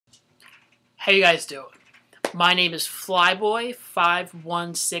How you guys doing? My name is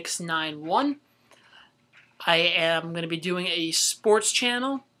Flyboy51691. I am going to be doing a sports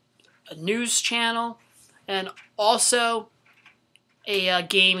channel, a news channel, and also a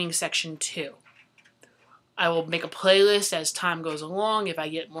gaming section too. I will make a playlist as time goes along if I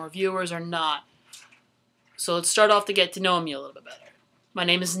get more viewers or not. So let's start off to get to know me a little bit better. My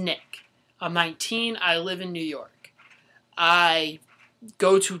name is Nick. I'm 19. I live in New York. I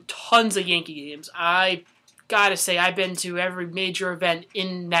go to tons of Yankee games. I gotta say, I've been to every major event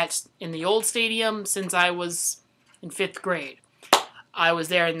in the old stadium since I was in 5th grade. I was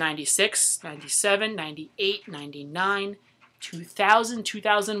there in 96, 97, 98, 99, 2000,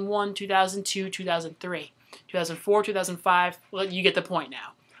 2001, 2002, 2003, 2004, 2005. Well, you get the point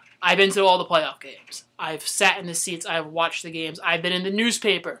now. I've been to all the playoff games. I've sat in the seats. I've watched the games. I've been in the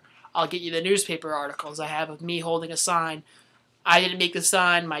newspaper. I'll get you the newspaper articles I have of me holding a sign. I didn't make the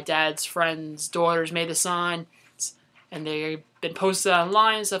sign. My dad's friends' daughters made the sign, and they've been posted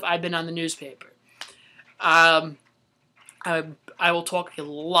online and stuff. I've been on the newspaper. I will talk a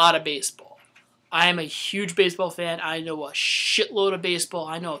lot of baseball. I am a huge baseball fan. I know a shitload of baseball.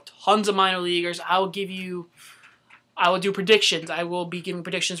 I know tons of minor leaguers. I will do predictions. I will be giving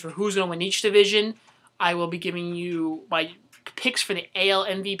predictions for who's going to win each division. I will be giving you my picks for the AL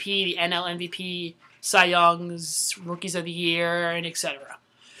MVP, the NL MVP, Cy Youngs, Rookies of the Year, and etc.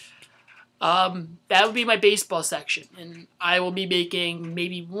 That would be my baseball section, and I will be making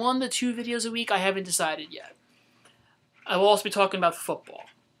maybe 1 to 2 videos a week. I haven't decided yet. I will also be talking about football.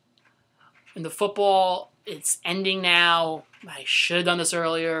 And the football, it's ending now. I should have done this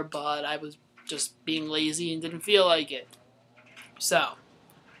earlier, but I was just being lazy and didn't feel like it. So,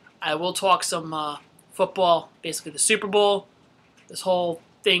 I will talk some football, basically the Super Bowl, this whole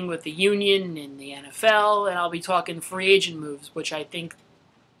thing with the union and the NFL, and I'll be talking free agent moves, which I think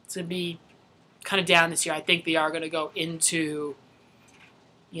it's going to be kind of down this year. I think they are going to go into,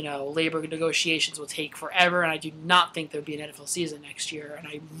 labor negotiations will take forever, and I do not think there'll be an NFL season next year, and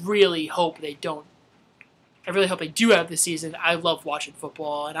I really hope they don't. I really hope they do have this season. I love watching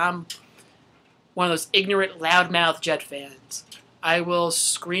football, and I'm one of those ignorant, loudmouth Jet fans. I will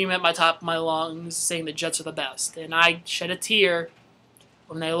scream at my top of my lungs saying the Jets are the best, and I shed a tear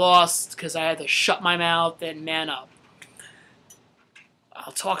when they lost because I had to shut my mouth and man up.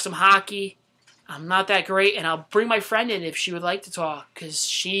 I'll talk some hockey. I'm not that great, and I'll bring my friend in if she would like to talk because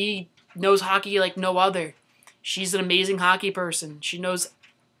she knows hockey like no other. She's an amazing hockey person. She knows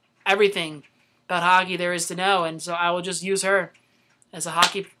everything about hockey there is to know, and so I will just use her as a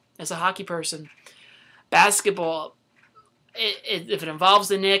hockey person. Basketball, if it involves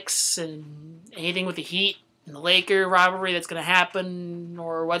the Knicks and anything with the Heat and the Laker rivalry that's going to happen,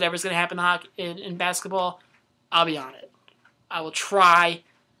 or whatever's going to happen in basketball, I'll be on it. I will try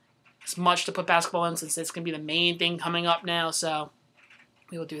as much to put basketball in since it's going to be the main thing coming up now, so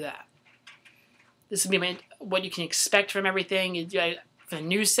we will do that. This will be what you can expect from everything. For the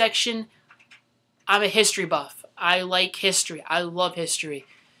news section, I'm a history buff. I like history. I love history.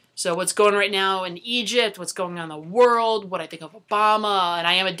 So what's going on right now in Egypt, what's going on in the world, what I think of Obama, and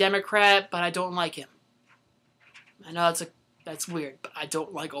I am a Democrat, but I don't like him. I know that's weird, but I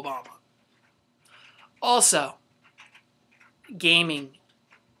don't like Obama. Also, gaming.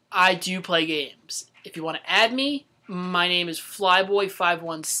 I do play games. If you want to add me, my name is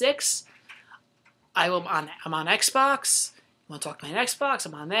Flyboy516. I'm on Xbox. You want to talk to me on Xbox?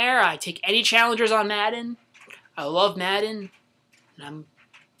 I'm on there. I take any challengers on Madden. I love Madden. And I'm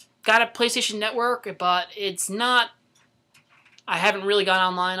got a PlayStation Network, but it's not. I haven't really gone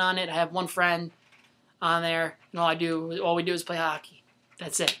online on it. I have one friend on there, and all we do is play hockey.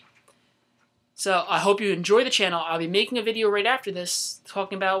 That's it. So I hope you enjoy the channel. I'll be making a video right after this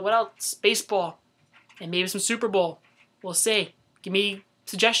talking about what else, baseball, and maybe some Super Bowl. We'll see. Give me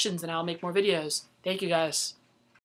suggestions, and I'll make more videos. Thank you, guys.